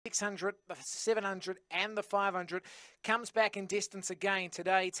600, the 700 and the 500. Comes back in distance again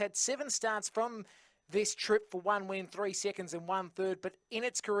today. It's had 7 starts from this trip for 1 win, 3 seconds and 1/3, but in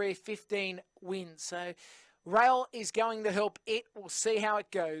its career, 15 wins. So rail is going to help it. We'll see how it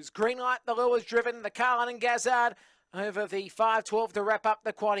goes. Green light, the lure's driven. The Carlin and Gazard over the 5:12 to wrap up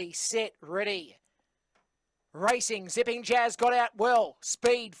the quaddie. Set, ready. Racing, Zipping Jazz got out well.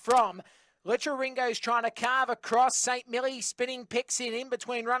 Speed from Ringo's trying to carve across. St. Millie spinning picks it in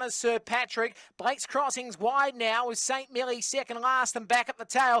between runners Sir Patrick. Blake's Crossing's wide now with St. Millie second last, and back at the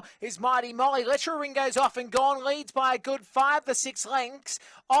tail is Mighty Molly. Ringo's off and gone, leads by a good 5 to 6 lengths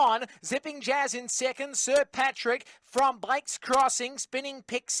on. Zipping Jazz in second. Sir Patrick from Blake's Crossing, spinning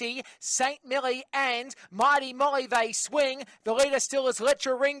Pixie, St. Millie and Mighty Molly, they swing. The leader still is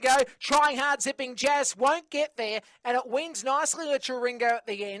Ringo, trying hard. Zipping Jazz won't get there, and it wins nicely. Ringo at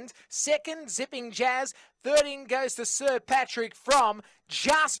the end. Second, Zipping Jazz. Third in goes to Sir Patrick from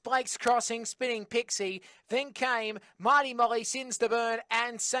just Blake's Crossing, spinning Pixie. Then came Mighty Molly, Sins to Burn,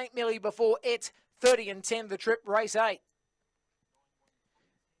 and St. Millie before it. 30 and 10, the trip, race 8.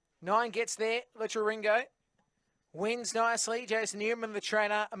 9 gets there, Ringo. Wins nicely. Jason Newman, the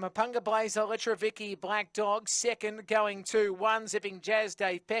trainer. Mapunga Blazer, Vicky, Black Dog. Second going to 1. Zipping Jazz,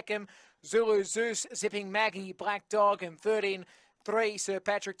 Dave Peckham. Zulu Zeus, Zipping Maggie, Black Dog. And third in 3, Sir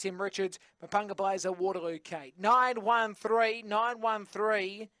Patrick, Tim Richards. Mapunga Blazer, Waterloo Kate. 9-1-3,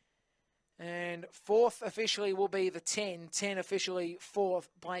 9-1-3. And fourth officially will be the 10. 10 officially fourth,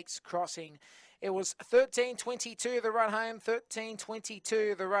 Blake's Crossing. It was 13.22 the run home.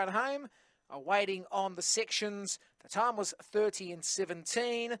 13.22 the run home. Waiting on the sections. The time was 30 and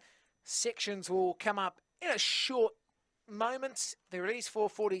 17. Sections will come up in a short moment. There it is,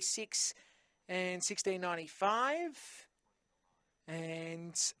 4:46 and 16.95.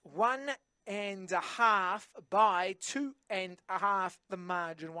 And 1.5 by 2.5 the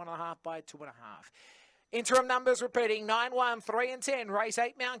margin. 1.5 by 2.5. Interim numbers repeating 9, 1, 3 and 10. Race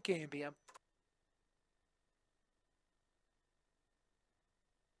 8 Mount Gambier.